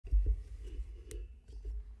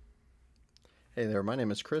Hey there, my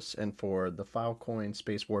name is Chris, and for the Filecoin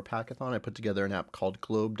Space War Hackathon, I put together an app called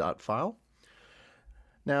Globe.fil.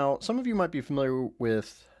 Now, some of you might be familiar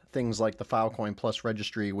with things like the Filecoin Plus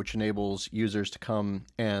registry, which enables users to come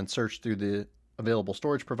and search through the available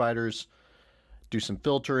storage providers, do some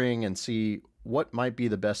filtering, and see what might be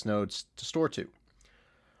the best nodes to store to.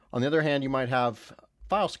 On the other hand, you might have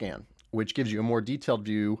FileScan, which gives you a more detailed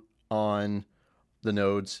view on the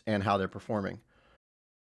nodes and how they're performing.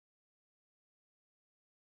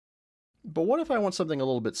 But what if I want something a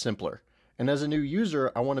little bit simpler? And as a new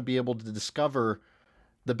user, I want to be able to discover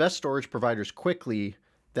the best storage providers quickly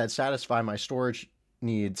that satisfy my storage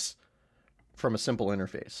needs from a simple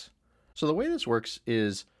interface. So the way this works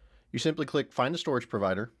is you simply click Find a Storage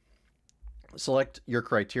Provider, select your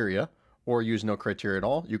criteria, or use no criteria at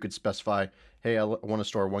all. You could specify, hey, I want to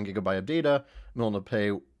store 1 gigabyte of data, I'm willing to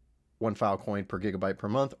pay 1 Filecoin per gigabyte per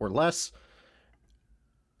month or less,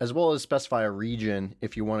 as well as specify a region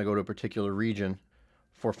if you want to go to a particular region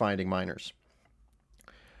for finding miners.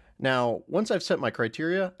 Now, once I've set my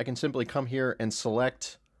criteria, I can simply come here and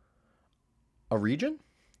select a region,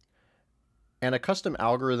 and a custom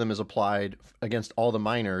algorithm is applied against all the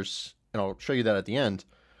miners, and I'll show you that at the end,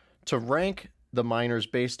 to rank the miners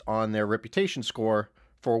based on their reputation score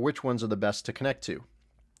for which ones are the best to connect to.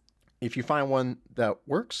 If you find one that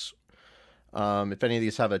works, if any of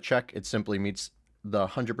these have a check, it simply meets the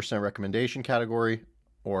 100% recommendation category,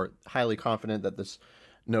 or highly confident that this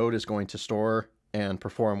node is going to store and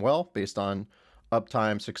perform well based on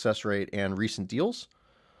uptime, success rate, and recent deals.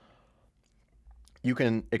 You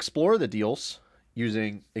can explore the deals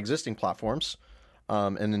using existing platforms.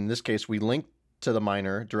 And in this case, we link to the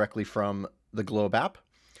miner directly from the Globe app.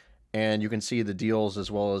 And you can see the deals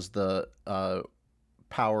as well as the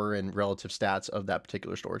power and relative stats of that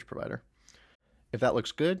particular storage provider. If that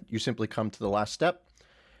looks good, you simply come to the last step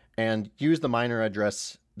and use the miner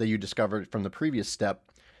address that you discovered from the previous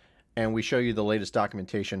step, and we show you the latest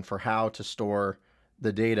documentation for how to store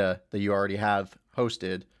the data that you already have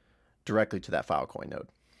hosted directly to that Filecoin node.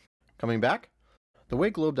 Coming back, the way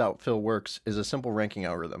Globe.fil works is a simple ranking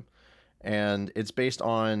algorithm, and it's based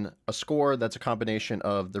on a score that's a combination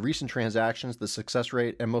of the recent transactions, the success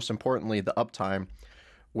rate, and most importantly, the uptime,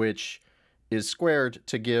 which is squared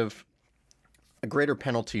to give a greater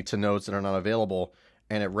penalty to nodes that are not available,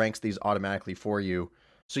 and it ranks these automatically for you.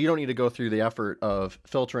 So you don't need to go through the effort of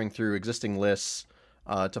filtering through existing lists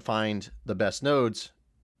to find the best nodes.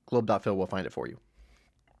 Globe.fil will find it for you.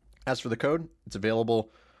 As for the code, it's available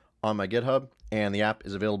on my GitHub, and the app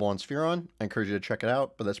is available on Spheron. I encourage you to check it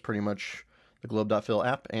out, but that's pretty much the Globe.fil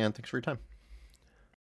app, and thanks for your time.